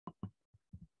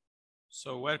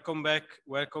So welcome back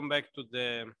to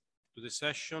the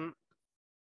session.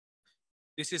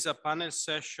 This is a panel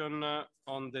session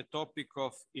on the topic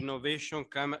of innovation,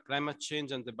 climate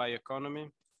change, and the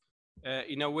bioeconomy.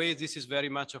 In a way, this is very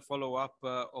much a follow-up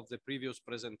of the previous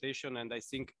presentation, and I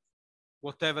think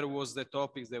whatever was the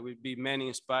topics, there will be many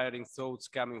inspiring thoughts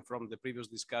coming from the previous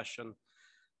discussion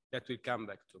that we'll come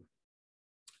back to.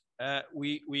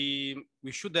 We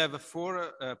should have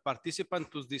 4 participants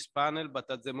to this panel, but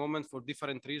at the moment, for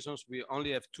different reasons, we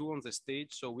only have 2 on the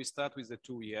stage. So we start with the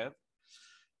 2 we have.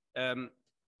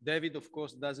 David, of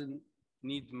course, doesn't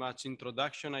need much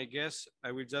introduction, I guess.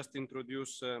 I will just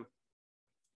introduce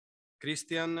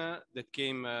Christian that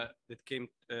came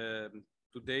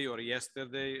today or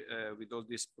yesterday with all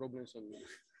these problems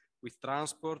with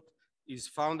transport. Is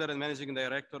founder and managing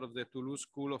director of the Toulouse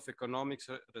School of Economics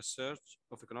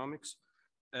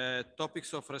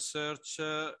topics of research,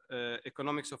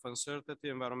 economics of uncertainty,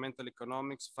 environmental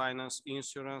economics, finance,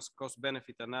 insurance,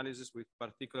 cost-benefit analysis with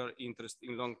particular interest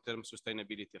in long-term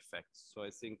sustainability effects. So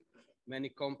I think many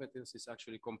competencies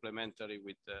actually complementary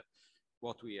with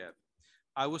what we have.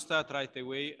 I will start right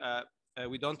away.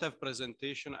 We don't have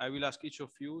presentation. I will ask each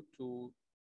of you to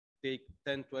take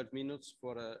 10, 12 minutes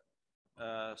for a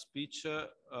speech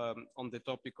on the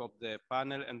topic of the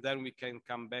panel, and then we can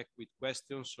come back with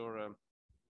questions or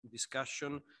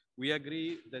discussion. We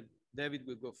agree that David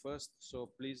will go first, so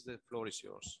please, the floor is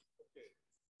yours.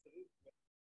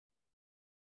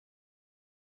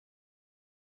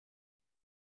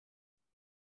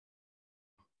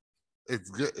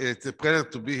 It's a pleasure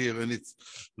to be here, and it's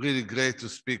really great to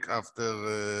speak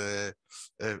after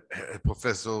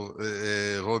Professor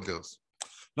Rodgers.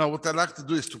 Now, what I'd like to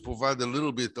do is to provide a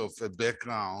little bit of a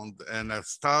background, and I'll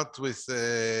start with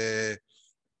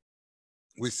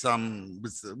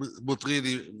what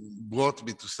really brought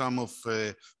me to some of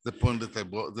the points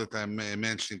that I'm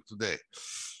mentioning today.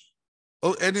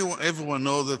 Everyone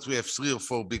knows that we have 3 or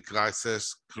 4 big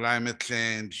crises: climate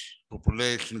change,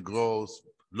 population growth,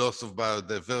 loss of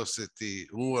biodiversity,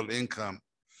 rural income.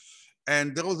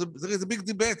 And there is a big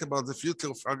debate about the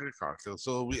future of agriculture.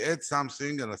 So we had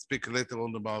something, and I'll speak later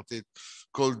on about it,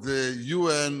 called the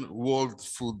UN World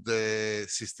Food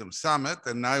System Summit.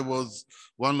 And I was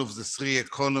one of the 3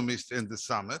 economists in the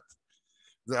summit.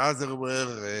 The other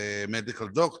were medical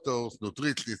doctors,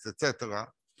 nutritionists, etc.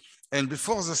 And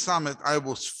before the summit, I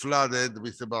was flooded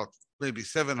with about maybe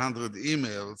 700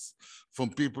 emails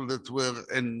from people that were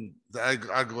in the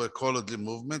agroecology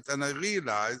movement. And I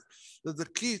realized that the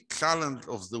key challenge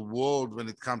of the world when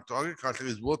it comes to agriculture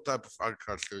is what type of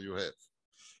agriculture you have.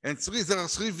 And there are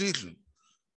 3 visions.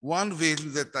 One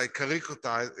vision that I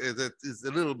caricature that is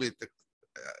a little bit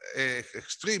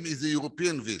extreme is the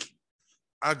European vision.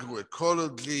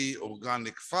 Agroecology,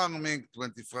 organic farming,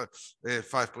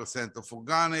 25% of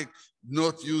organic,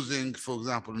 not using, for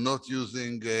example, not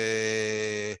using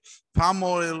palm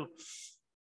oil.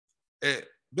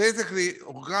 Basically,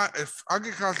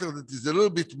 agriculture that is a little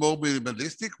bit more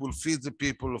minimalistic will feed the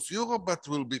people of Europe, but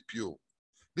will be pure.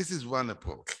 This is one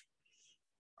approach.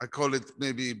 I call it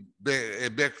maybe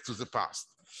back to the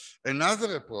past.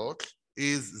 Another approach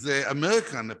is the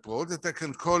American approach that I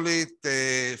can call it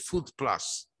food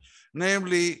plus.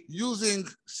 Namely, using,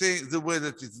 say, the way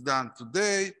that it's done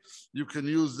today, you can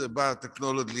use the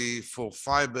biotechnology for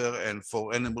fiber and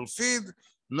for animal feed,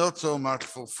 not so much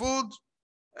for food,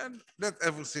 and let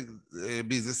everything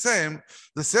be the same.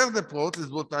 The third approach is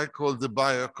what I call the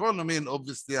bioeconomy, and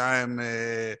obviously I am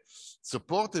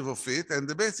supportive of it. And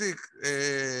the basic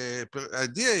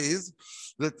idea is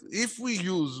that if we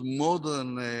use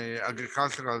modern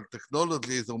agricultural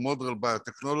technologies or modern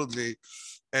biotechnology,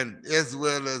 and as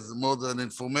well as modern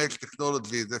information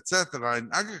technologies, etc., in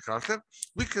agriculture,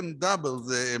 we can double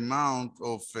the amount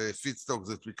of feedstocks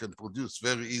that we can produce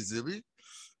very easily.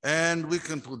 And we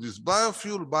can produce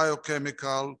biofuel,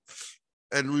 biochemical,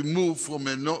 and we move from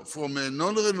a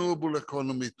non-renewable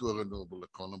economy to a renewable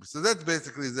economy. So that's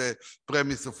basically the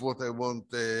premise of what I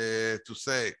want to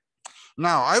say.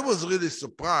 Now, I was really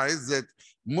surprised that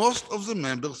most of the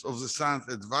members of the Science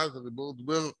Advisory Board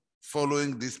were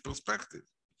following this perspective.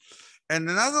 And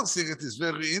another thing that is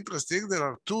very interesting, there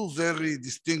are 2 very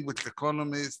distinguished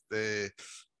economists,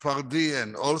 Pardee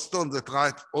and Alston, that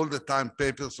write all the time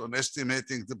papers on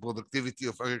estimating the productivity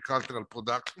of agricultural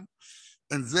production.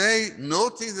 And they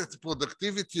noticed that the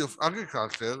productivity of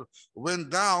agriculture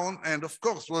went down. And of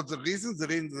course, what's the reason? The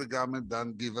reason the government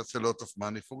doesn't give us a lot of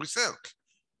money for research.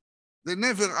 They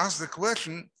never ask the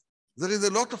question, there is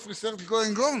a lot of research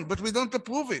going on, but we don't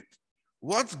approve it.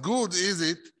 What good is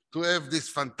it to have this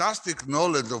fantastic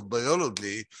knowledge of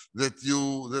biology that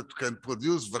can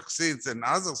produce vaccines and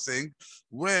other things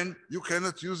when you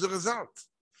cannot use the result.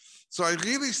 So I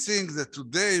really think that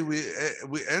today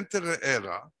we enter an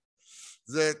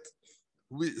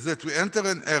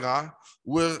era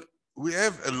where we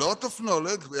have a lot of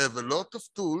knowledge, we have a lot of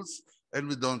tools, and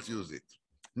we don't use it.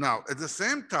 Now, at the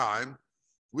same time,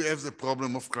 we have the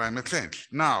problem of climate change.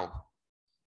 Now,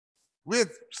 we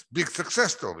had big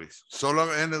success stories.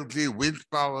 Solar energy, wind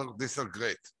power, these are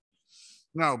great.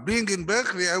 Now, being in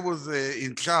Berkeley, I was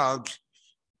in charge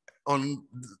on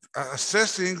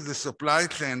assessing the supply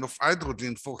chain of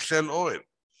hydrogen for shale oil.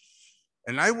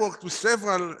 And I worked with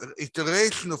several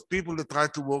iterations of people that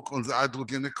tried to work on the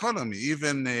hydrogen economy.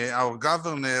 Even our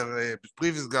governor,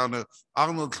 previous governor,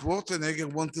 Arnold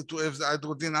Schwarzenegger, wanted to have the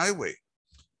hydrogen highway.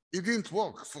 It didn't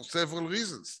work for several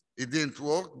reasons. It didn't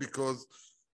work because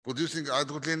producing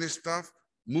hydrogen is tough,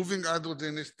 moving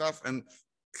hydrogen is tough, and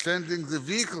changing the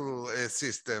vehicle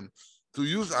system to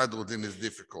use hydrogen is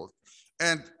difficult.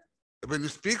 And when you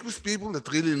speak with people that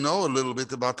really know a little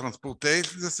bit about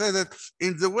transportation, they say that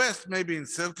in the West, maybe in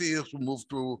 30 years, we'll move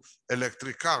to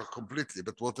electric car completely.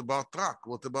 But what about truck?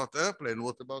 What about airplane?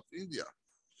 What about India?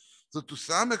 So to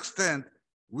some extent,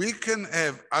 we can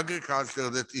have agriculture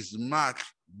that is much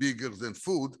bigger than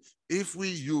food if we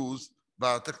use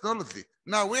biotechnology.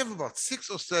 Now, we have about 6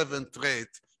 or 7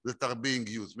 traits that are being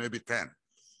used, maybe 10.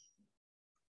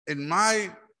 In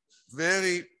my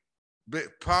very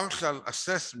partial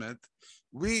assessment,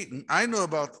 I know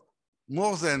about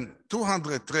more than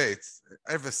 200 traits.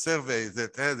 I have a survey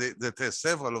that has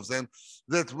several of them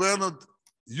that were not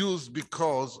used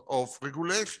because of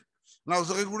regulation. Now,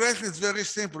 the regulation is very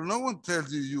simple. No one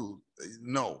tells you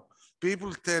no.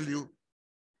 People tell you,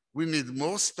 we need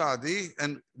more study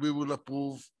and we will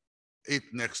approve it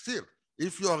next year.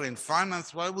 If you are in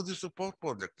finance, why would you support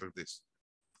projects like this?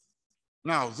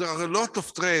 Now, there are a lot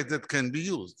of traits that can be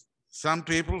used. Some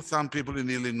people in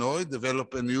Illinois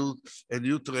develop a new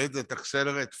trait that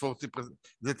accelerate 40%,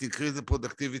 that increase the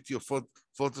productivity of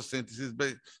photosynthesis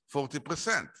by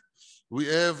 40%. We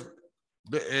have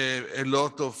a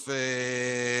lot of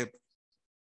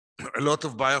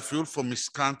biofuel from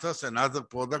miscanthus and other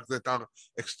products that are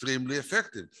extremely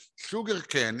effective.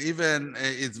 Sugarcane, even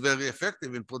it's very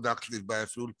effective in production of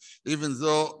biofuel, even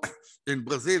though in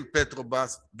Brazil,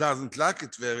 Petrobras doesn't like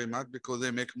it very much because they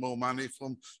make more money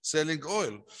from selling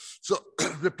oil. So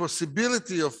the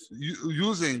possibility of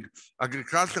using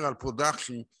agricultural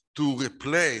production to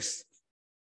replace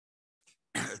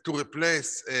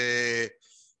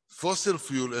fossil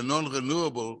fuel and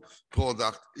non-renewable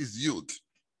product is huge.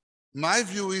 My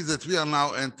view is that we are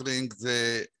now entering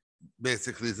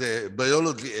basically the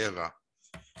biology era.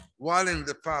 While in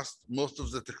the past, most of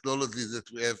the technologies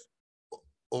that we have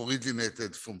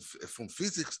originated from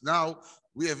physics, now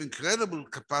we have incredible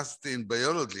capacity in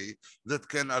biology that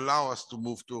can allow us to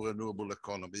move to a renewable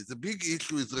economy. The big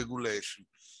issue is regulation.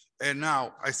 And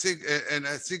now I think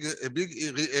a big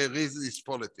reason is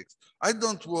politics. I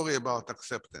don't worry about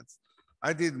acceptance.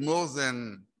 I did more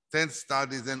than 10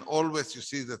 studies, and always you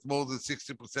see that more than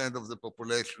 60% of the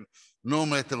population, no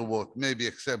matter what, maybe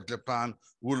except Japan,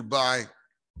 will buy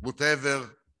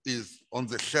whatever is on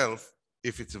the shelf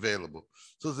if it's available.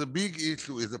 So the big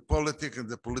issue is the politics and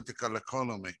the political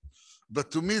economy.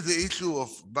 But to me, the issue of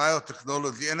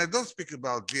biotechnology, and I don't speak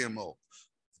about GMO,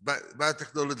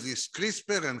 biotechnology is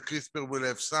CRISPR, and CRISPR will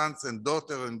have sons and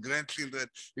daughters and grandchildren.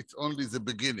 It's only the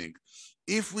beginning.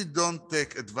 If we don't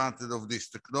take advantage of these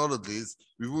technologies,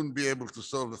 we wouldn't be able to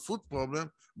solve the food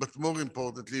problem, but more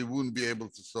importantly, we wouldn't be able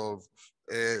to solve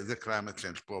the climate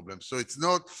change problem. So it's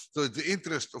the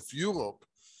interest of Europe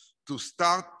to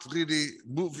start really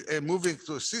moving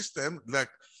to a system like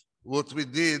what we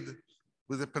did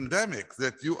with the pandemic,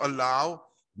 that you allow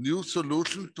new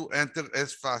solutions to enter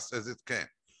as fast as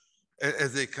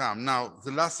as they come. Now,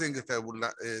 the last thing that I would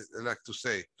like to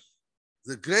say,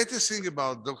 the greatest thing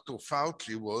about Dr.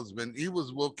 Fauci was when he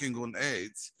was working on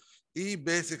AIDS, he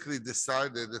basically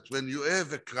decided that when you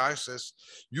have a crisis,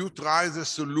 you try the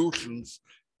solutions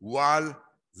while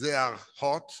they are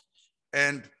hot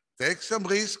and take some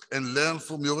risk and learn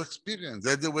from your experience.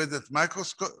 That's the way that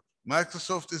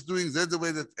Microsoft is doing. That's the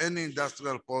way that any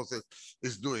industrial process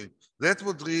is doing. That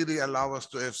would really allow us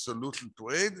to have solution to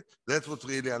aid. That would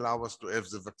really allow us to have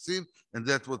the vaccine. And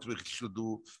that's what we should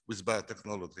do with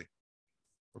biotechnology.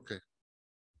 Okay.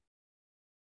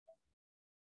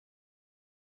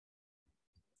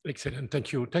 Excellent.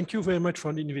 Thank you. Thank you very much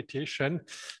for the invitation.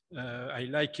 I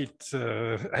like it.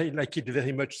 I like it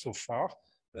very much so far.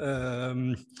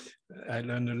 I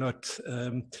learned a lot.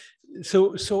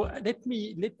 So let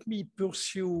me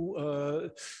pursue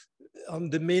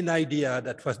on the main idea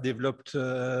that was developed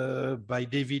by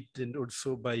David and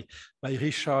also by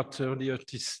Richard earlier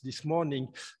this morning.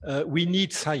 We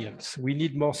need science. We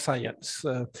need more science.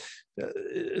 And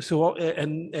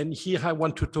here I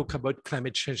want to talk about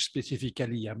climate change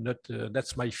specifically. I'm not.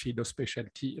 That's my field of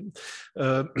specialty.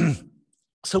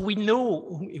 So we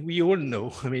all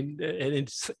know, I mean,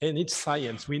 and it's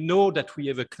science. We know that we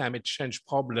have a climate change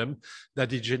problem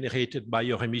that is generated by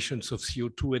our emissions of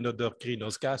CO2 and other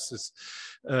greenhouse gases.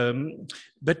 So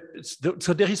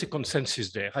there is a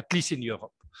consensus there, at least in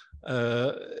Europe.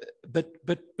 But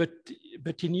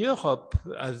in Europe,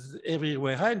 as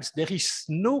everywhere else, there is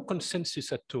no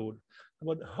consensus at all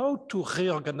about how to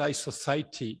reorganize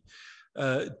society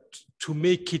to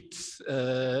make it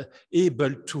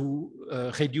able to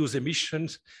reduce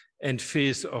emissions and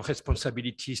face our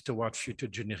responsibilities toward future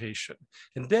generation.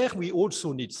 And there we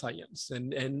also need science.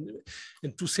 And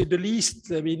to say the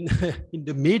least, I mean, in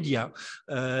the media,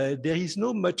 there is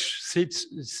no much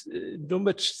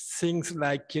things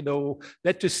like, you know,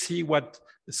 let us see what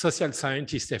social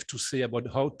scientists have to say about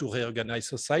how to reorganize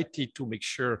society to make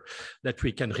sure that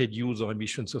we can reduce our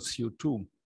emissions of CO2.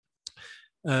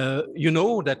 You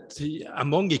know that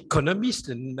among economists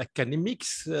and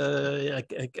academics,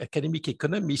 academic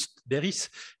economists, there is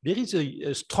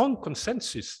a strong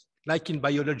consensus. Like in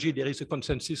biology, there is a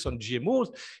consensus on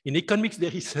GMOs. In economics,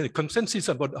 there is a consensus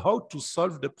about how to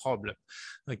solve the problem.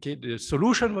 Okay, the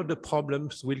solution of the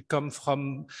problems will come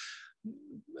from,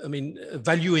 I mean,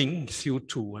 valuing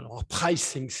CO2 or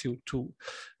pricing CO2,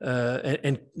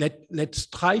 and let's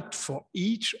try for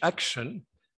each action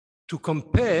to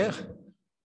compare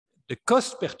the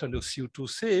cost per ton of CO2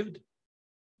 saved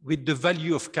with the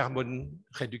value of carbon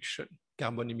reduction,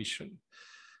 carbon emission.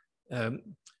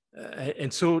 And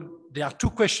so there are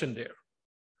two questions there.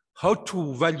 How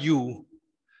to value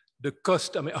the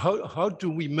cost, I mean, how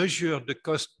do we measure the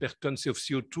cost per ton of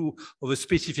CO2 of a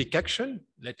specific action?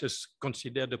 Let us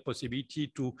consider the possibility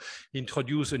to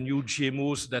introduce a new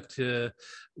GMOs that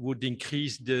would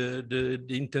increase the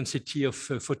intensity of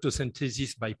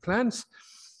photosynthesis by plants.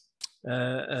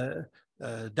 That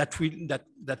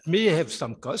may have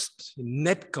some cost,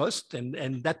 net cost,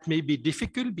 and that may be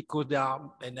difficult because there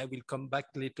are, and I will come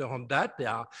back later on that,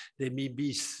 there may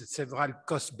be several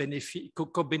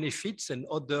co-benefits and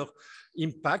other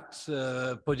impacts,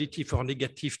 positive or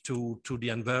negative to the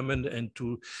environment and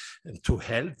to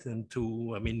health and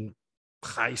to, I mean,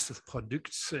 price of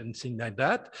products and things like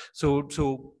that.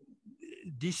 So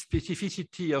this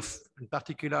specificity of, in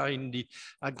particular in the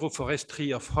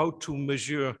agroforestry, of how to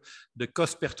measure the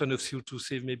cost per ton of CO2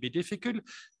 saved may be difficult.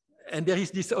 And there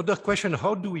is this other question,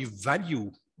 how do we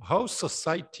value, how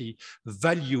society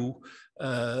value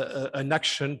an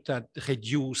action that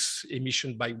reduce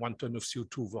emission by 1 ton of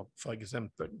CO2, for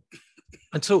example.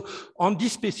 And so on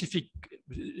this specific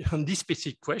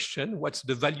question, what's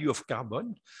the value of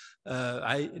carbon?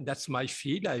 That's my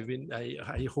field.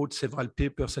 I wrote several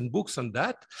papers and books on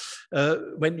that.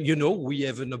 When, you know, we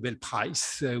have a Nobel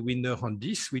Prize winner on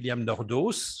this, William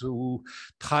Nordhaus, who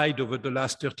tried over the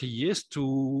last 30 years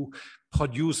to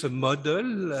produce a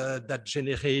model that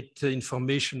generates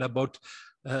information about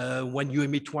when you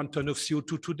emit 1 ton of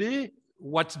CO2 today,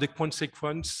 what's the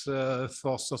consequence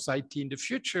for society in the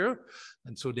future?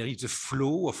 And so there is a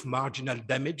flow of marginal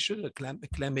damages,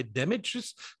 climate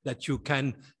damages that you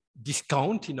can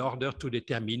discount in order to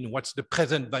determine what's the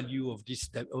present value of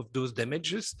those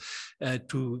damages, and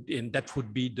that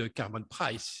would be the carbon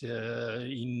price.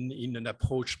 In an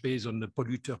approach based on the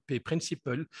polluter pay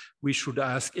principle, we should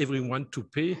ask everyone to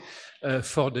pay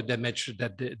for the damage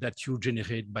that you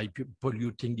generate by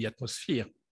polluting the atmosphere.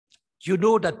 You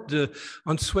know that the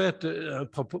answer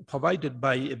provided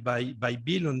by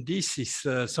Bill on this is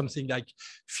something like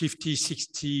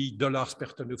 $50, $60 per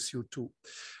ton of CO2.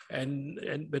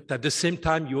 But at the same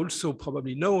time, you also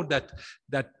probably know that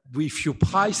if you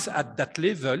price at that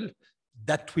level,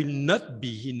 that will not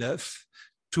be enough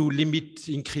to limit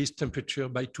increased temperature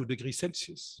by 2 degrees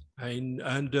Celsius. And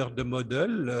under the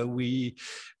model, we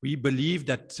believe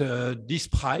that this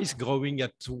price growing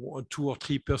at 2 or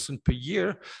 3% per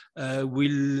year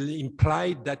will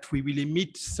imply that we will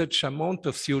emit such amount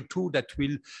of CO2 that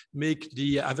will make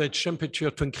the average temperature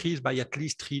to increase by at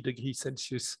least 3 degrees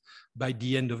Celsius by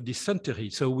the end of this century.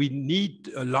 So we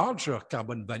need a larger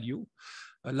carbon value,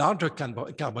 a larger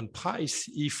carbon price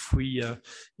if we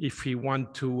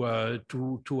want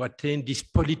to attain this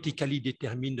politically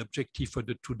determined objective for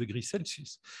the 2 degrees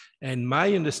Celsius. And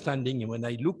my understanding, when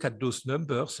I look at those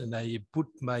numbers and I put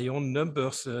my own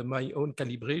numbers, my own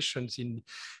calibrations in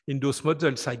those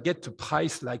models, I get a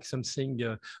price like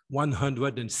something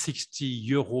 160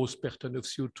 euros per ton of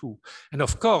CO2. And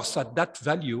of course, at that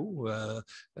value,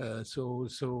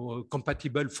 so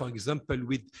compatible, for example,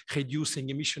 with reducing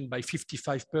emission by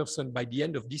 55% by the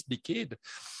end of this decade.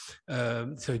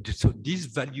 So this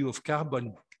value of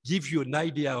carbon give you an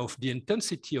idea of the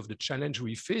intensity of the challenge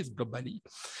we face globally.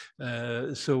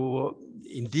 So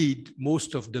indeed,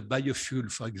 most of the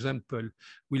biofuel, for example,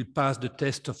 will pass the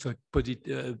test of a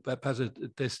positive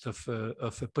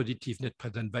net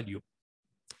present value.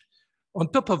 On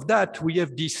top of that, we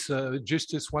have this,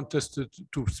 Justus wants us to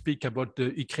speak about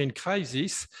the Ukraine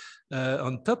crisis.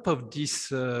 On top of this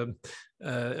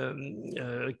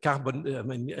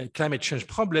climate change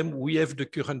problem, we have the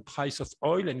current price of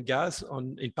oil and gas,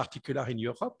 in particular in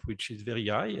Europe, which is very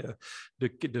high.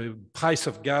 The price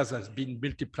of gas has been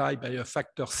multiplied by a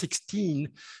factor 16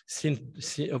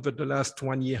 over the last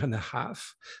 1.5 years.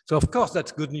 So of course,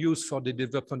 that's good news for the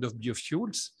development of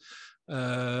biofuels.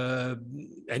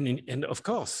 And of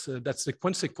course, that's the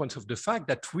consequence of the fact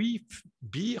that we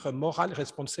bear a moral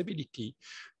responsibility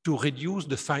to reduce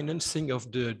the financing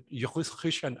of the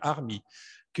Russian army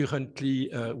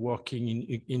currently working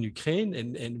in Ukraine.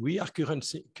 And we are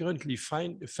currently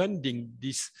funding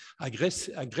this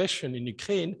aggression in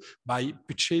Ukraine by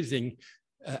purchasing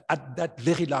at that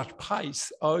very large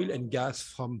price oil and gas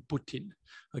from Putin.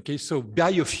 Okay, so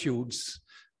biofuels.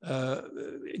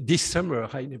 This summer,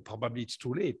 probably it's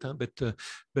too late, huh? but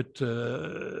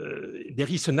there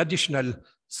is an additional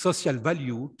social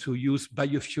value to use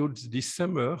biofuels this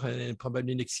summer and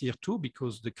probably next year too,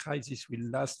 because the crisis will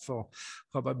last for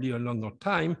probably a longer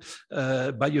time.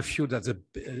 Biofuels has an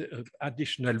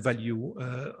additional value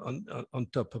on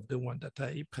top of the one that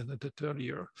I presented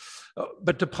earlier.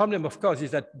 But the problem, of course,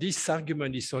 is that this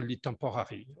argument is only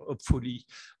temporary. Hopefully,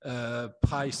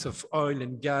 price of oil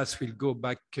and gas will go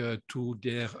back to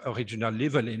their original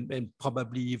level and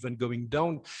probably even going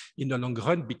down in the long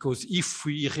run, because if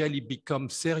we really become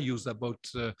serious about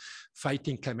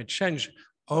fighting climate change,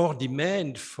 our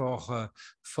demand for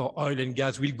oil and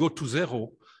gas will go to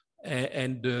zero,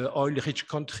 and the oil-rich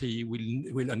country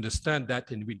will understand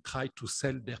that and will try to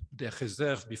sell their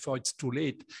reserves before it's too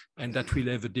late, and that will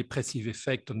have a depressive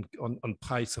effect on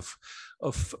price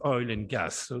of oil and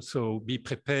gas. So be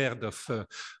prepared of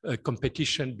a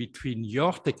competition between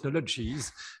your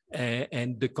technologies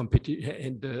and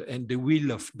the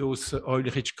will of those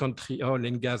oil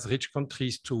and gas-rich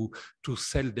countries to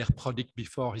sell their product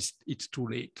before it's too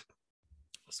late.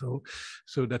 So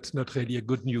that's not really a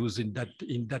good news in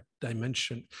that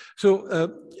dimension. So,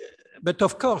 but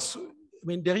of course, I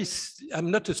mean, I'm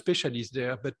not a specialist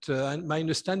there, but my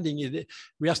understanding is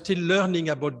we are still learning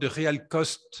about the real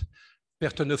cost per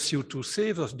ton of CO2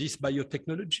 saved of these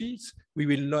biotechnologies. We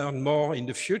will learn more in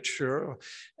the future,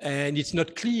 and it's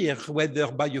not clear whether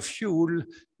biofuel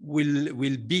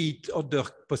will beat other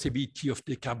possibility of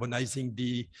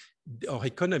decarbonizing our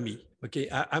economy. Okay,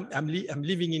 I'm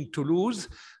living in Toulouse,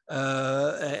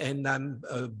 and I'm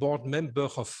a board member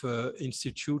of an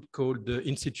institute called the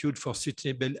Institute for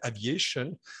Sustainable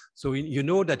Aviation. So you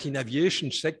know that in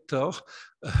aviation sector,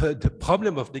 the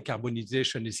problem of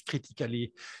decarbonization is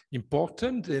critically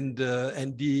important, and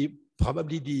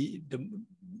probably the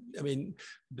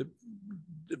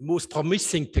most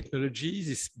promising technologies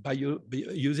is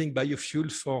using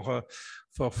biofuels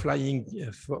for flying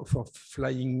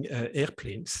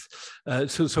airplanes.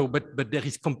 But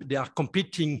there are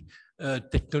competing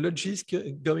technologies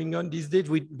going on these days.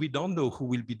 We don't know who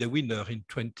will be the winner in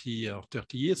 20 or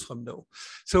 30 years from now.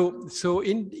 So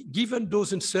given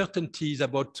those uncertainties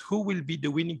about who will be the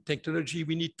winning technology,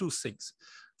 we need two things.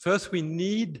 First, we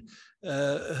need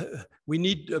a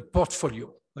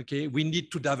portfolio. Okay, we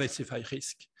need to diversify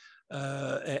risk,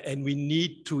 and we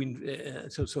need to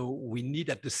we need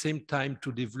at the same time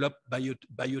to develop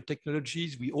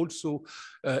biotechnologies. We also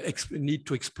need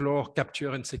to explore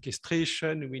capture and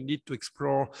sequestration. We need to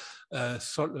explore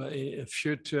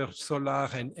future solar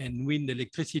and wind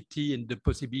electricity and the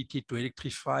possibility to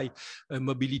electrify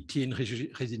mobility in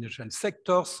residential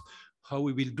sectors. How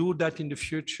we will do that in the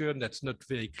future, that's not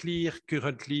very clear.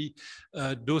 Currently,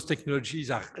 those technologies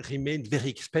remain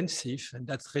very expensive, and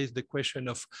that's raised the question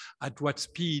of at what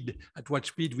speed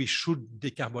we should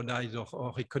decarbonize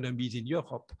our economies in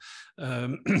Europe.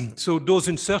 So those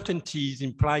uncertainties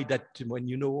imply that when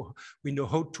we know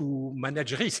how to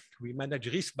manage risk, we manage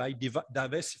risk by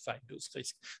diversifying those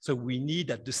risks. So we need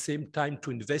at the same time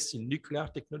to invest in nuclear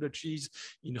technologies,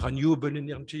 in renewable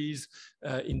energies,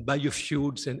 in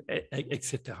biofuels, and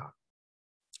etc.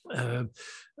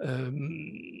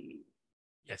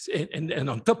 Yes, and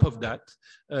on top of that,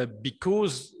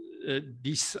 because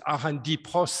this R&D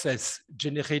process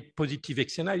generate positive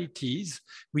externalities,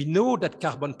 we know that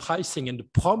carbon pricing and the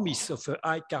promise of a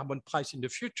high carbon price in the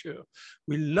future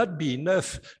will not be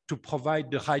enough to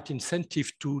provide the right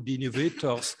incentive to the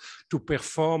innovators to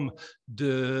perform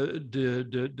the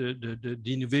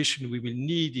innovation we will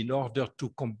need in order to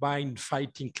combine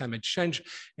fighting climate change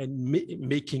and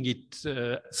making it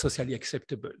socially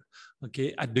acceptable.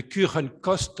 Okay, at the current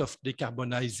cost of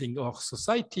decarbonizing our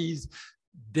societies,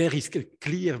 there is a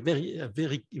clear,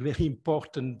 very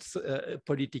important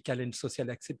political and social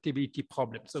acceptability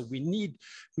problem. So we need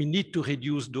to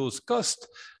reduce those costs,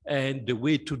 and the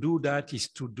way to do that is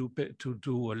to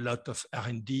do a lot of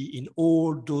R&D in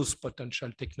all those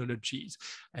potential technologies,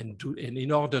 and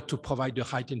in order to provide the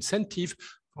right incentive.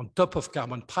 On top of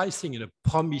carbon pricing and a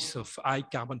promise of high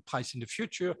carbon price in the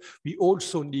future, we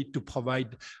also need to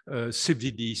provide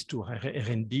subsidies to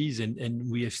R&Ds,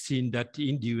 and we have seen that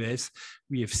in the US,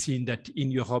 we have seen that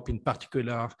in Europe in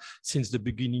particular, since the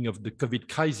beginning of the COVID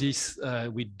crisis,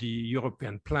 with the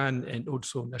European plan and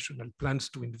also national plans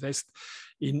to invest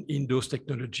in those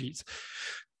technologies.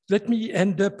 Let me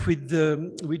end up with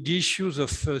the issues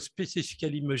of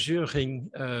specifically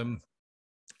measuring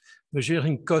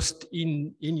cost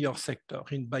in your sector,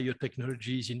 in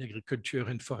biotechnologies, in agriculture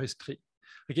and forestry.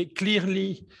 Okay,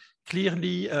 clearly,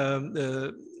 I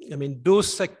mean,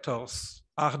 those sectors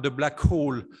are the black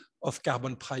hole of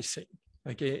carbon pricing,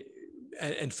 okay,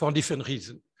 and for different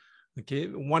reasons. Okay,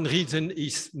 one reason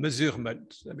is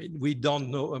measurement. I mean, we don't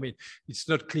know, I mean, it's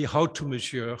not clear how to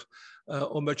measure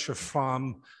how much a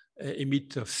farm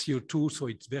emit of CO2, so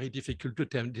it's very difficult to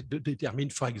determine,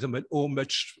 for example,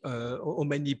 how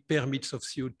many permits of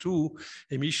CO2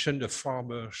 emission a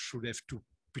farmer should have to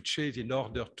purchase in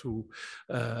order to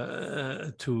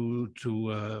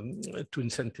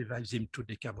incentivize him to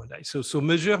decarbonize. So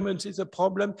measurements is a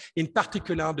problem, in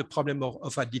particular the problem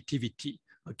of additivity.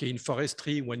 Okay, in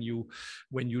forestry, when you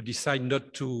decide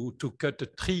not to cut a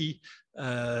tree,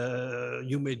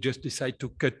 you may just decide to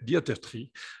cut the other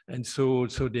tree. And so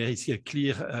there is a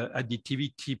clear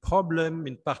additivity problem,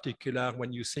 in particular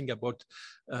when you think about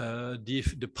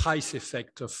the price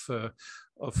effect of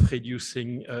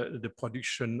reducing the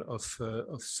production of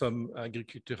some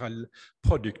agricultural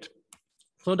product.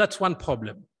 So that's one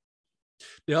problem.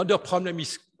 The other problem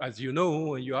is, as you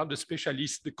know, you are the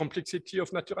specialist, the complexity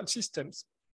of natural systems.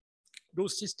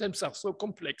 Those systems are so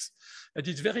complex that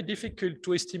it's very difficult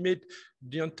to estimate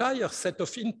the entire set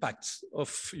of impacts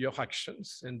of your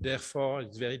actions. And therefore,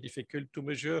 it's very difficult to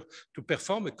measure, to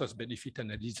perform a cost-benefit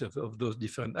analysis of those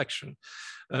different actions.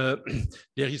 There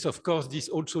is, of course,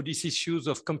 also these issues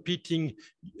of competing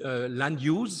land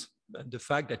use. And the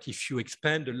fact that if you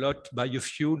expand a lot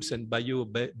biofuels and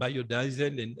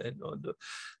biodiesel and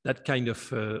that kind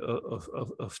of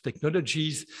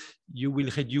technologies, you will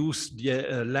reduce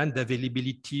the land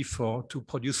availability to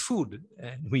produce food.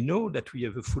 And we know that we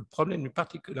have a food problem, in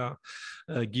particular,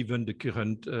 given the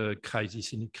current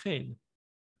crisis in Ukraine.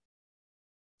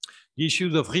 The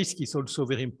issues of risk is also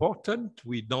very important.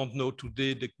 We don't know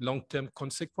today the long-term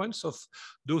consequence of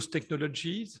those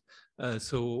technologies.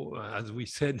 So as we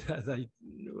said, as I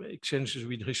exchanged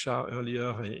with Richard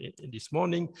earlier this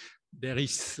morning, there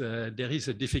is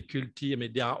a difficulty. I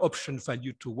mean, there are option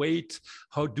value to weight.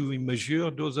 How do we measure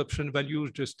those option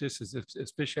values? Just as a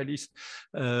specialist,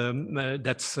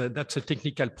 that's a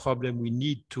technical problem we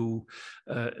need to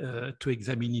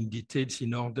examine in details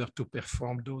in order to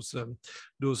perform those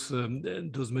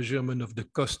measurements of the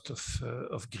cost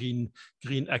of green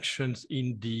actions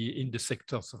in the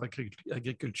sectors of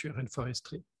agriculture and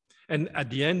forestry. And at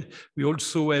the end, we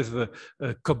also have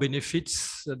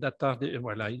co-benefits that are,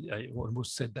 well, I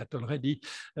almost said that already,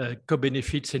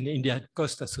 co-benefits and indirect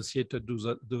costs associated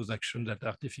with those actions that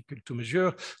are difficult to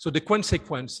measure. So the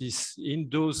consequence is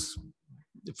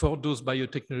for those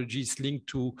biotechnologies linked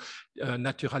to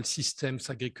natural systems,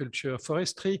 agriculture,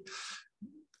 forestry,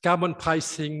 carbon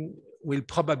pricing will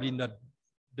probably not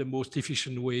the most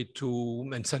efficient way to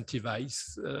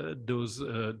incentivize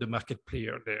the market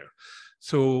player there.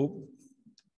 So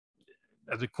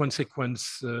as a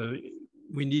consequence,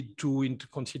 we need to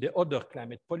consider other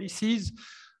climate policies.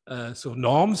 So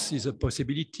norms is a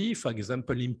possibility. For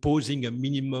example, imposing a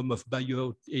minimum of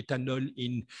bioethanol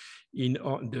in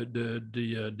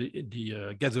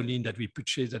the gasoline that we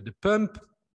purchase at the pump.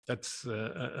 That's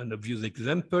an obvious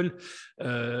example.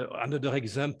 Another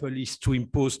example is to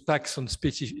impose tax on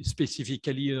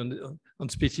specifically on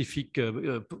specific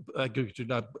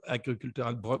agricultural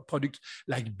products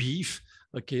like beef.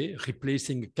 Okay,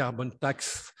 replacing carbon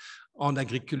tax on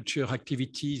agriculture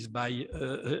activities by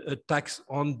a tax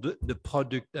on the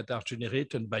product that are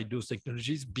generated by those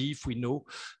technologies. Beef, we know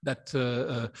that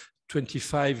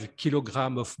 25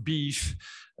 kilograms of beef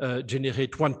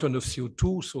generate 1 ton of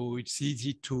CO2, so it's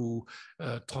easy to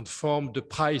transform the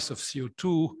price of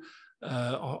CO2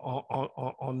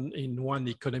 in one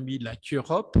economy like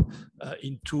Europe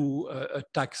into a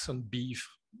tax on beef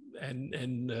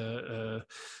and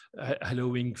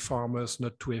allowing farmers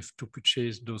not to have to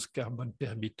purchase those carbon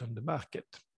permits on the market.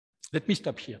 Let me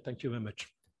stop here. Thank you very much.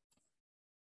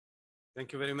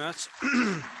 Thank you very much.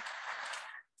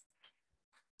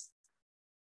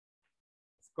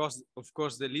 Of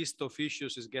course, the list of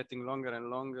issues is getting longer and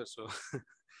longer, so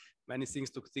many things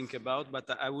to think about. But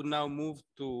I would now move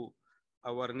to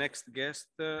our next guest,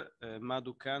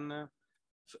 Madhu Khanna.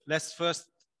 Let's first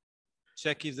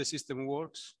check if the system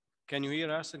works. Can you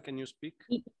hear us and can you speak?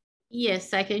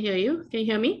 Yes, I can hear you. Can you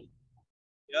hear me?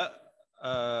 Yeah,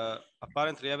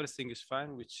 apparently everything is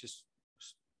fine, which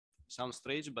sounds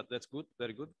strange, but that's good,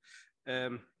 very good.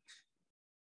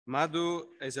 Madhu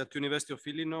is at University of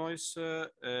Illinois,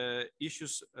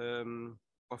 issues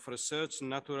of research,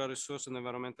 natural resource and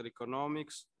environmental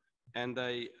economics. And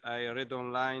I read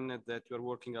online that you're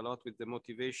working a lot with the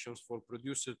motivations for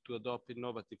producers to adopt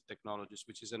innovative technologies,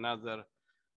 which is another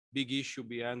big issue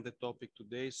behind the topic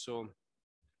today. So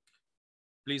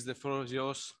please, the floor is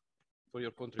yours for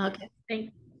your contribution.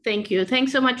 Okay, thank you.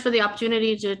 Thanks so much for the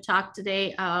opportunity to talk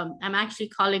today. I'm actually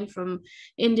calling from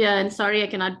India, and sorry I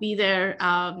cannot be there.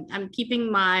 I'm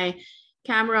keeping my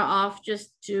camera off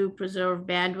just to preserve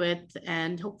bandwidth,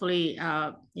 and hopefully,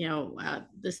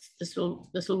 this will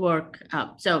work.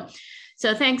 So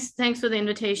thanks for the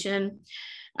invitation,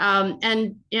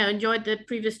 and enjoyed the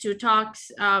previous two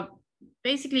talks.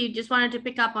 Basically, just wanted to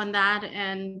pick up on that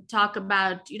and talk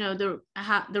about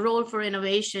the role for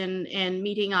innovation in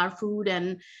meeting our food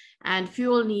and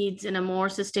fuel needs in a more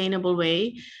sustainable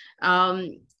way.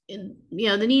 The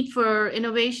need for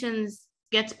innovations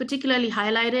gets particularly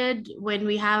highlighted when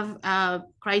we have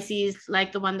crises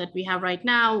like the one that we have right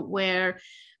now, where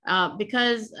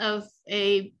because of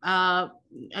a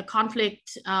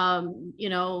conflict,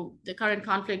 the current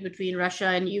conflict between Russia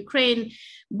and Ukraine,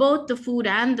 both the food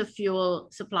and the fuel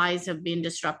supplies have been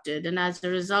disrupted. And as a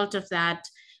result of that,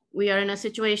 we are in a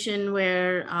situation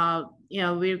where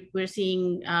we're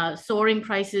seeing soaring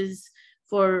prices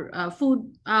for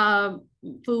food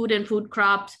and food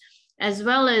crops, as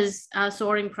well as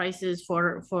soaring prices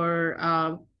for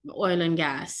oil and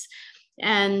gas.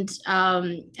 And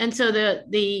so the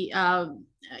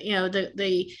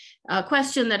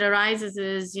question that arises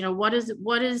is, what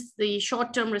is the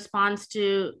short-term response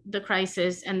to the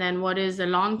crisis, and then what is the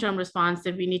long-term response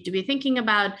that we need to be thinking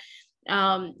about,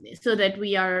 so that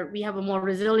we have a more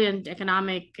resilient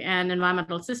economic and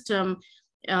environmental system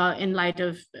in light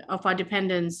of our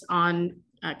dependence on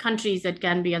countries that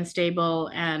can be unstable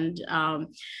and our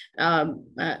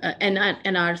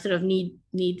sort of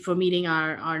need for meeting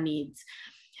our needs.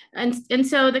 And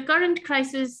so the current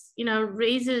crisis,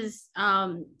 raises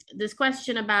this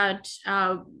question about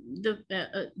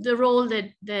the role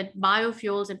that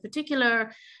biofuels in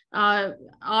particular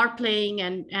are playing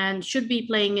and should be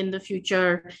playing in the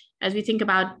future as we think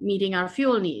about meeting our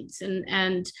fuel needs.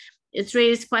 And it's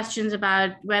raised questions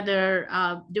about whether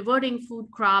diverting food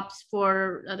crops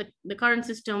for the current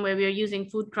system where we are using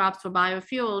food crops for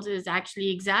biofuels is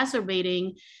actually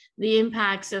exacerbating the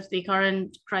impacts of the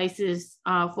current crisis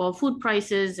for food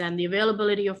prices and the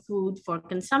availability of food for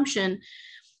consumption,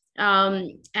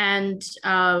 and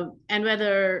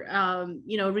whether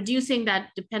reducing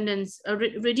that dependence,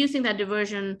 reducing that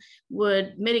diversion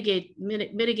would mitigate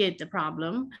the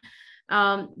problem.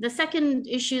 The second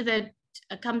issue that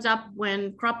comes up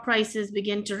when crop prices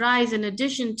begin to rise, in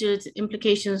addition to its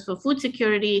implications for food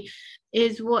security,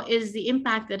 is what is the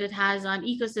impact that it has on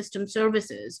ecosystem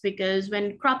services. Because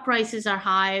when crop prices are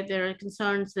high, there are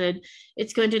concerns that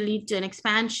it's going to lead to an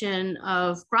expansion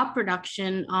of crop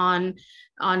production on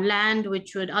land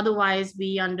which would otherwise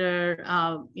be under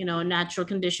natural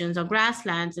conditions or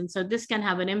grasslands, and so this can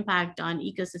have an impact on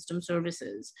ecosystem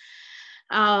services.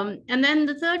 And then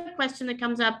the third question that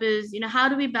comes up is, how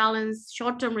do we balance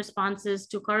short-term responses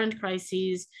to current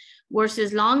crises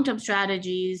versus long-term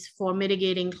strategies for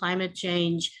mitigating climate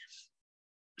change?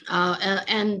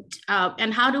 And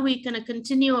how do we kind of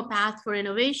continue a path for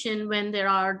innovation when there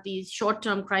are these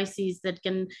short-term crises that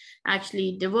can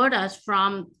actually divert us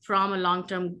from a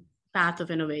long-term path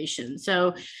of innovation?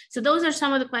 So those are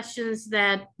some of the questions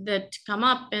that come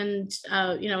up, and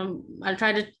I'll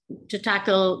try to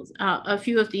tackle a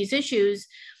few of these issues.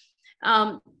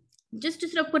 just to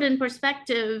sort of put in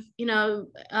perspective,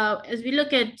 as we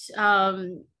look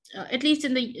at least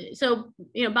in the, so,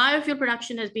 biofuel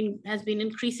production has been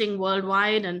increasing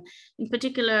worldwide, and in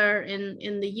particular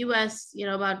in the US,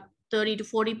 about 30 to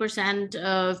 40%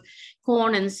 of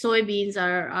corn and soybeans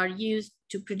are used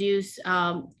to produce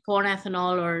corn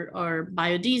ethanol or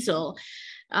biodiesel.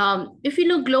 If you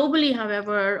look globally,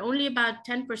 however, only about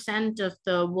 10% of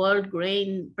the world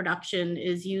grain production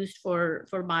is used for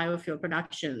biofuel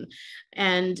production.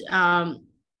 And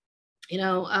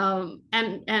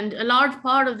and a large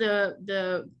part of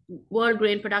the world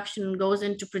grain production goes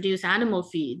into produce animal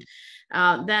feed.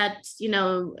 And that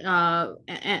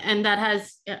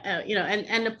has,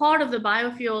 and a part of the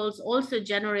biofuels also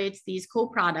generates these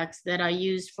co-products that are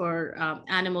used for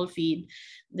animal feed.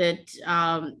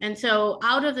 And so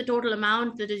out of the total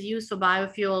amount that is used for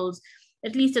biofuels,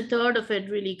 at least a third of it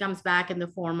really comes back in the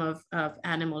form of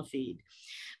animal feed.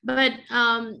 But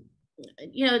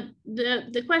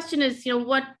the question is,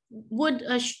 what would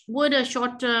a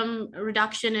short-term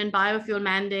reduction in biofuel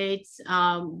mandates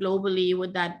globally,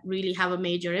 would that really have a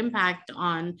major impact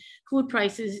on food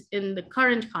prices in the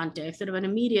current context, sort of an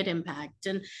immediate impact?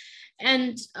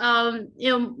 And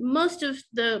most of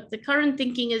the current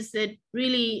thinking is that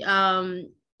really,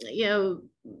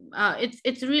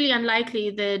 it's really unlikely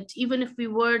that even if we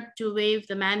were to waive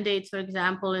the mandates, for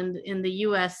example, in the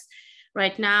US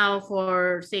right now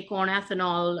for, say, corn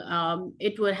ethanol,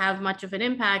 it would have much of an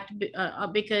impact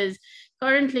because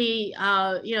currently,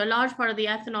 a large part of the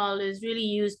ethanol is really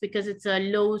used because it's a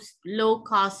low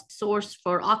cost source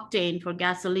for octane for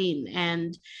gasoline,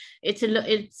 and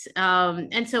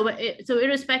so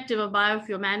irrespective of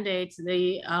biofuel mandates,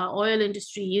 the oil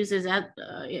industry uses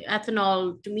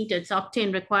ethanol to meet its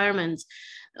octane requirements,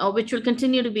 which will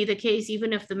continue to be the case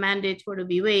even if the mandates were to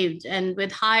be waived. And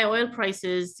with high oil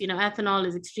prices, ethanol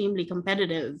is extremely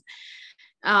competitive.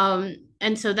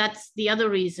 And so that's the other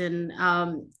reason.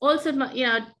 Also,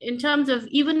 in terms of,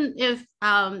 even if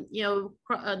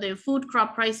the food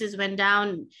crop prices went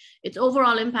down, its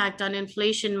overall impact on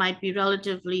inflation might be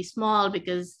relatively small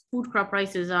because food crop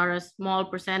prices are a small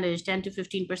percentage, 10 to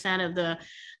 15% of the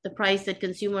price that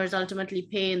consumers ultimately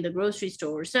pay in the grocery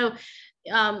store. So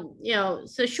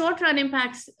so short-run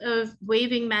impacts of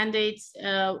waiving mandates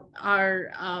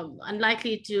are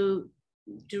unlikely to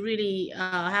really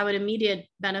have an immediate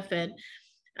benefit.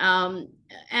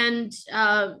 And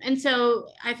so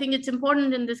I think it's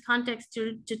important in this context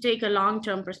to take a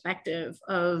long-term perspective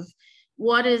of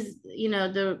what is,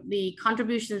 the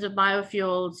contributions of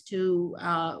biofuels to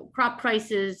crop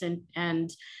prices and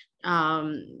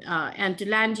to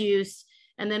land use.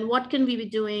 And then what can we be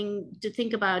doing to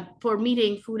think about for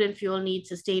meeting food and fuel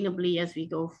needs sustainably as we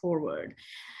go forward?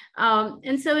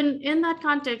 And so in that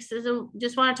context, I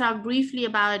just want to talk briefly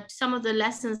about some of the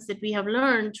lessons that we have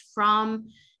learned from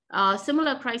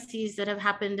similar crises that have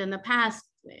happened in the past,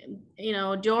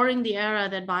 during the era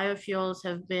that biofuels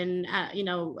have been,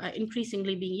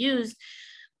 increasingly being used.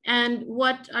 And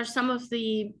what are some of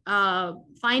the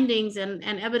findings and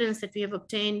evidence that we have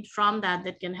obtained from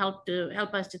that can help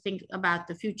us to think about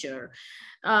the future.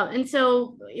 And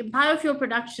so biofuel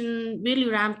production really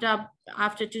ramped up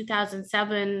after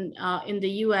 2007 in the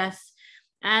US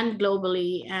and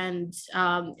globally, and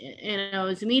it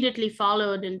was immediately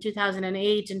followed in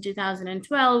 2008 and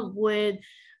 2012 with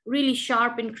really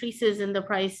sharp increases in the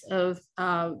price of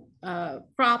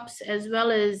crops, as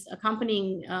well as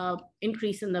accompanying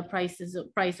increase in the price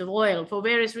of oil for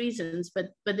various reasons. But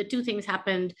the two things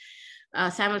happened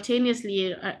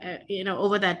simultaneously,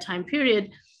 over that time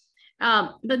period.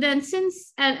 But then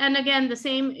since, and again, the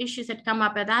same issues had come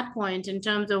up at that point in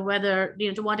terms of whether,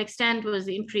 to what extent was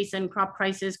the increase in crop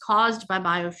prices caused by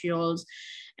biofuels,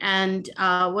 and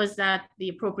was that the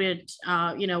appropriate,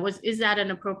 is that an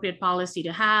appropriate policy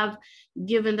to have,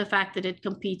 given the fact that it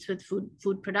competes with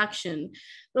food production?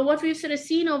 But what we've sort of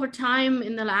seen over time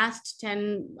in the last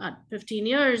 10, 15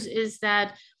 years is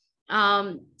that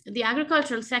the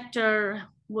agricultural sector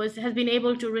has been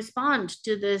able to respond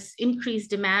to this increased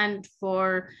demand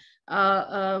for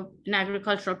an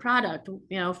agricultural product,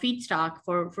 feedstock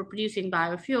for producing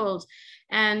biofuels.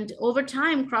 And over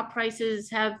time, crop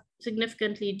prices have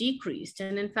significantly decreased.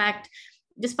 And in fact,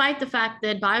 despite the fact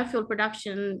that biofuel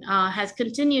production has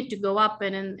continued to go up,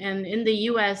 and in the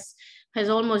US has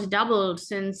almost doubled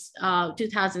since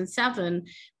 2007,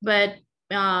 but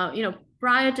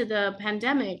prior to the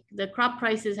pandemic, the crop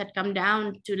prices had come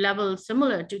down to levels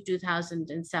similar to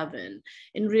 2007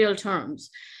 in real terms.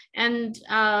 And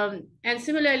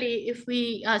similarly, if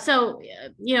we,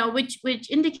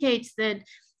 which indicates that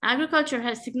agriculture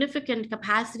has significant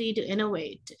capacity to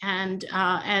innovate, and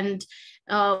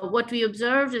what we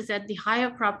observed is that the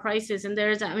higher crop prices, and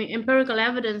there is empirical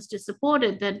evidence to support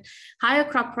it, that higher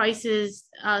crop prices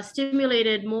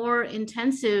stimulated more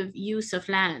intensive use of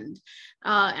land,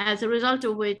 as a result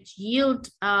of which yield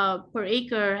per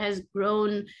acre has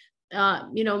grown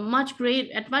at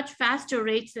much faster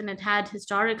rates than it had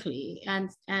historically, and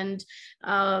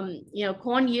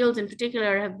corn yields in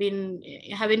particular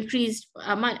have increased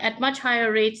at much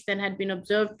higher rates than had been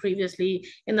observed previously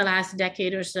in the last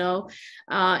decade or so,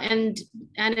 and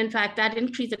in fact that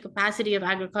increased the capacity of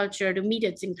agriculture to meet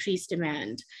its increased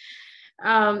demand.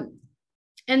 So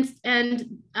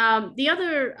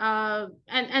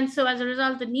as a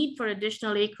result, the need for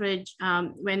additional acreage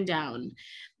went down.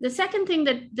 The second thing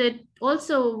that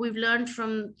also we've learned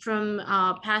from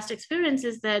past experience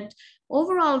is that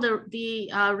overall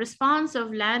the response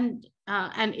of land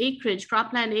and acreage,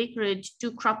 cropland acreage,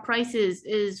 to crop prices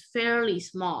is fairly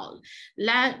small.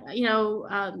 Land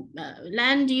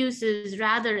use is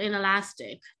rather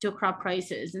inelastic to crop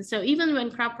prices, and so even when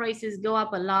crop prices go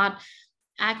up a lot,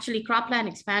 actually cropland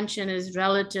expansion is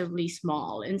relatively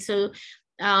small. And so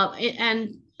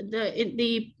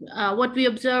what we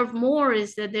observe more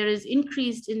is that there is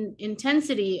increased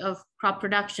intensity of crop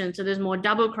production. So there's more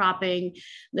double cropping.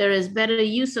 There is better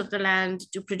use of the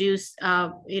land to produce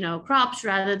crops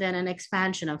rather than an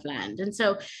expansion of land. And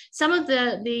so some of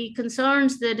the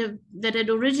concerns that had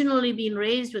originally been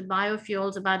raised with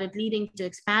biofuels about it leading to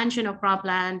expansion of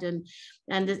cropland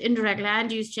and this indirect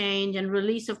land use change and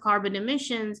release of carbon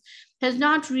emissions has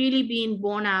not really been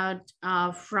borne out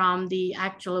from the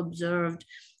actual observed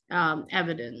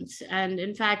evidence. And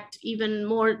in fact, even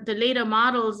more, the later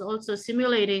models also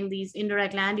simulating these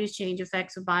indirect land use change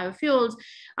effects of biofuels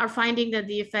are finding that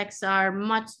the effects are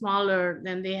much smaller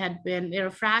than they had been. They're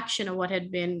a fraction of what had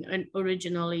been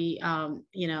originally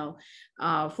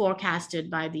forecasted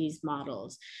by these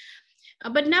models.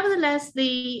 But nevertheless,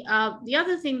 the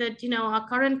other thing that our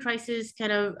current crisis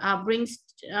kind of brings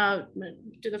to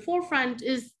the forefront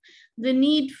is the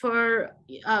need for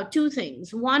two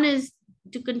things. One is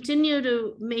to continue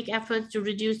to make efforts to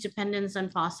reduce dependence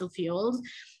on fossil fuels,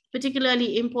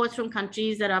 particularly imports from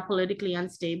countries that are politically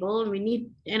unstable. We need,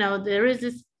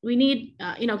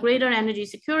 greater energy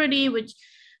security, which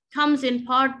comes in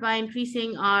part by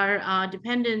increasing our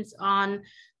dependence on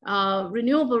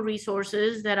renewable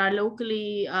resources that are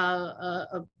locally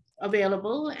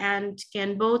available and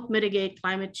can both mitigate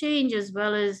climate change as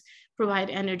well as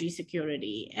provide energy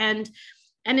security. And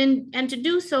to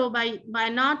do so by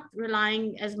not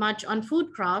relying as much on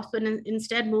food crops, but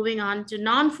instead moving on to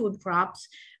non-food crops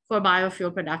for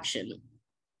biofuel production.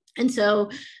 And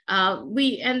so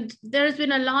there's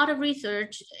been a lot of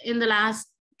research in the last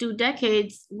 2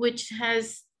 decades, which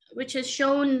has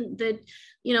shown that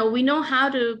we know how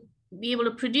to be able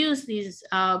to produce these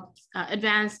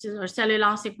advanced or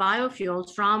cellulosic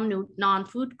biofuels from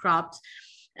non-food crops,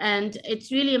 and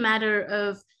it's really a matter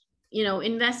of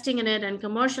investing in it and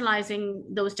commercializing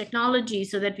those technologies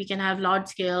so that we can have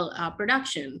large-scale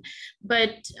production.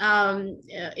 But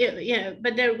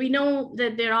we know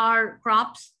that there are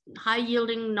crops,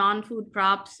 high-yielding non-food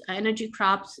crops, energy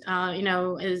crops,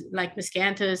 like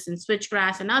miscanthus and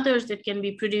switchgrass and others that can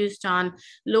be produced on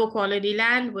low-quality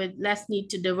land with less need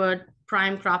to divert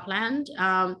prime cropland.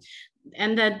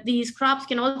 And that these crops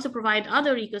can also provide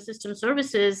other ecosystem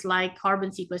services like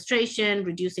carbon sequestration,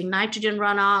 reducing nitrogen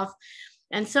runoff,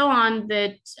 and so on,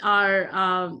 that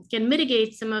can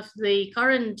mitigate some of the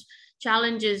current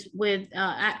challenges with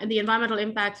the environmental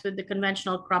impacts with the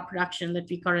conventional crop production that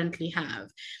we currently have.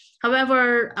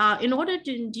 However, in order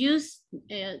to induce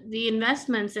the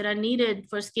investments that are needed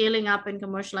for scaling up and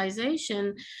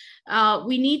commercialization,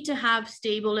 we need to have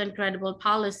stable and credible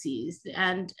policies,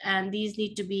 and these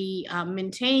need to be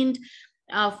maintained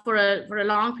for a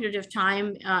long period of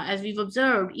time, as we've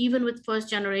observed, even with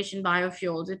first-generation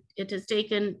biofuels. It has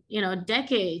taken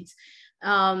decades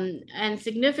and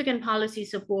significant policy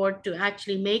support to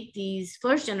actually make these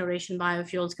first-generation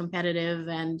biofuels competitive,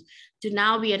 and to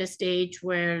now be at a stage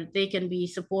where they can be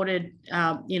supported,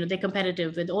 they're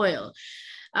competitive with oil.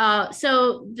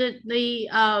 So the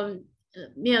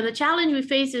challenge we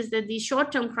face is that these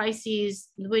short-term crises,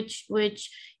 which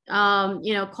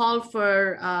call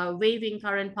for waiving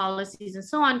current policies and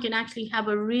so on, can actually have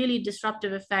a really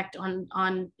disruptive effect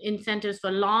on incentives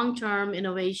for long-term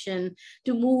innovation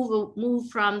to move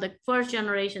from the first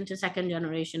generation to second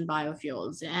generation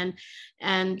biofuels.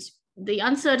 And the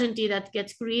uncertainty that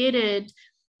gets created,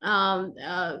 can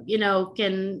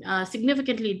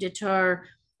significantly deter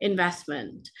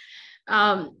investment.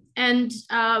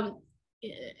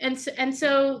 and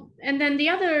then the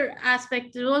other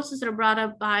aspect that also sort of brought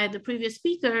up by the previous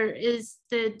speaker is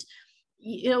that,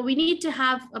 we need to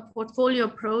have a portfolio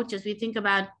approach as we think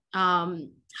about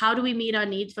how do we meet our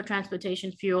needs for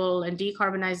transportation fuel and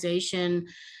decarbonization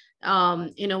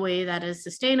in a way that is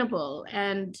sustainable.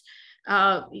 And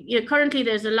currently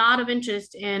there's a lot of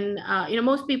interest in,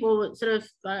 most people sort of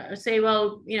say,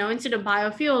 well, instead of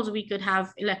biofuels, we could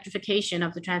have electrification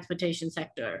of the transportation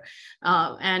sector.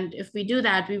 And if we do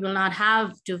that, we will not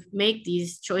have to make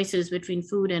these choices between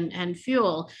food and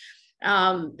fuel.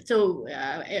 So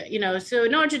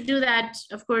in order to do that,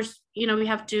 of course, we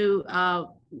have to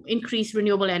increase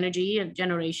renewable energy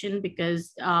generation,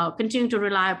 because continuing to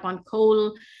rely upon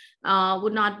coal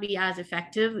would not be as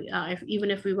effective even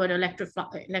if we were to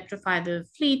electrify the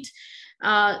fleet.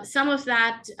 Some of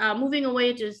that moving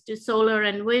away to solar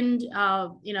and wind,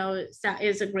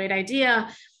 is a great idea.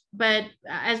 But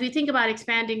as we think about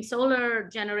expanding solar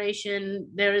generation,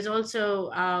 there is also,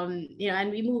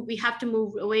 and we have to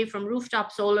move away from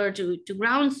rooftop solar to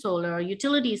ground solar,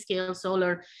 utility scale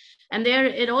solar. And there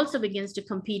it also begins to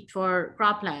compete for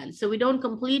cropland. So we don't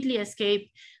completely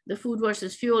escape the food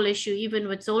versus fuel issue, even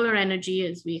with solar energy,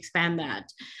 as we expand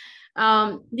that.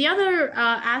 The other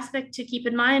aspect to keep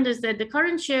in mind is that the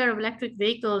current share of electric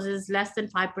vehicles is less than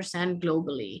 5%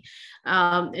 globally.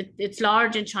 It's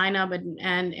large in China,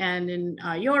 and in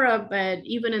Europe, but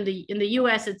even in the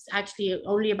US, it's actually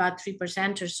only about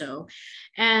 3% or so.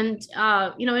 And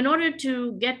in order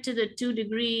to get to the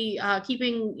 2-degree,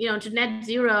 keeping to net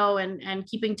zero and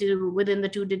keeping to within the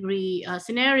 2-degree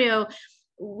scenario,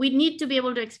 we need to be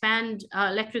able to expand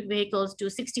electric vehicles to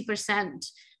 60%.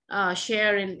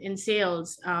 Share in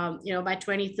sales, by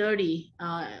 2030,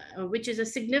 which is a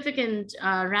significant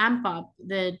ramp up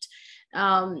that,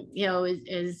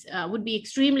 would be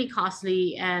extremely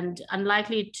costly and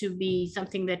unlikely to be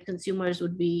something that consumers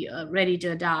would be ready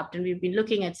to adopt. And we've been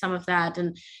looking at some of that,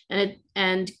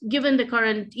 and given the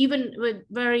current, even with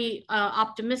very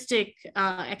optimistic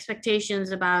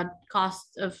expectations about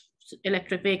costs of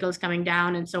electric vehicles coming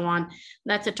down and so on,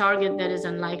 that's a target that is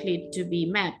unlikely to be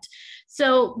met.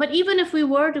 So, but even if we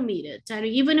were to meet it, and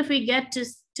even if we get to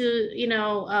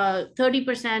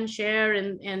 30% share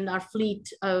in our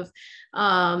fleet of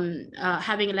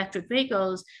having electric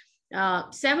vehicles,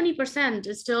 70%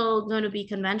 is still going to be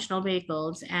conventional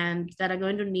vehicles, and that are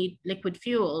going to need liquid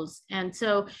fuels. And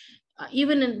so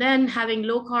even then, having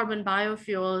low carbon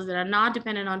biofuels that are not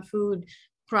dependent on food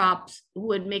crops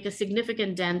would make a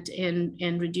significant dent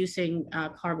in reducing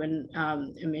carbon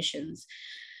emissions.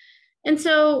 And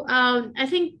so I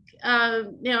think,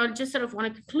 just sort of want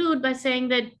to conclude by saying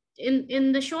that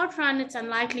in the short run, it's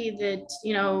unlikely that,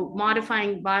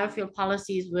 modifying biofuel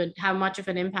policies would have much of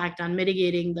an impact on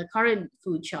mitigating the current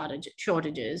food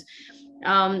shortages.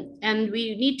 And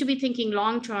we need to be thinking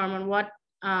long-term on what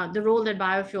the role that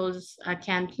biofuels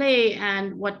can play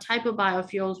and what type of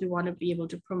biofuels we want to be able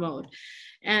to promote.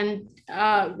 And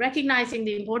recognizing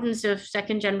the importance of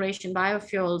second-generation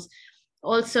biofuels,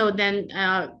 also then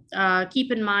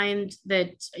keep in mind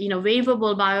that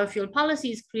waivable biofuel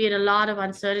policies create a lot of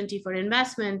uncertainty for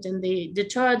investment, and they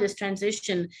deter this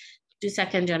transition to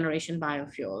second-generation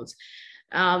biofuels.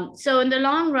 So in the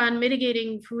long run,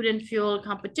 mitigating food and fuel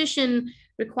competition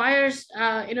requires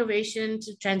innovation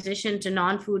to transition to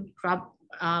non-food crop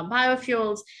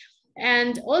biofuels.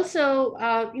 And also,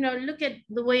 look at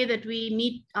the way that we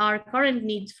meet our current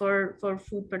needs for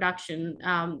food production.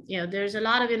 There's a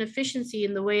lot of inefficiency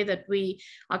in the way that we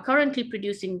are currently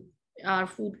producing our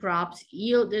food crops.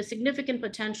 There's significant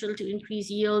potential to increase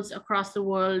yields across the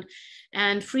world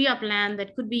and free up land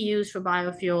that could be used for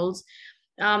biofuels,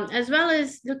 as well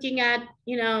as looking at,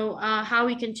 how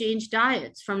we can change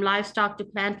diets from livestock to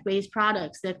plant-based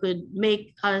products that could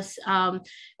make us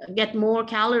get more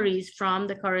calories from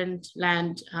the current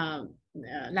land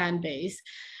base.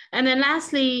 And then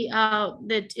lastly,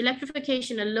 that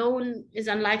electrification alone is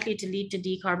unlikely to lead to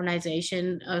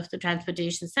decarbonization of the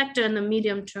transportation sector in the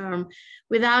medium term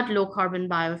without low carbon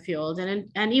biofuels.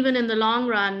 And even in the long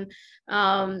run,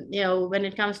 when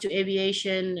it comes to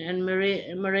aviation and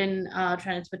marine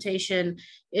transportation,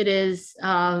 it is,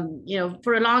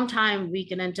 for a long time, we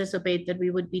can anticipate that we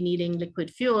would be needing liquid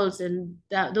fuels. And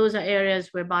those are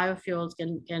areas where biofuels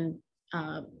can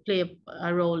play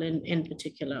a role in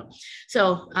particular.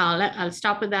 So I'll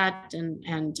stop with that,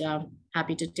 and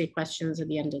happy to take questions at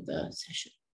the end of the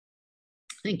session.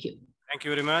 Thank you. Thank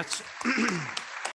you very much.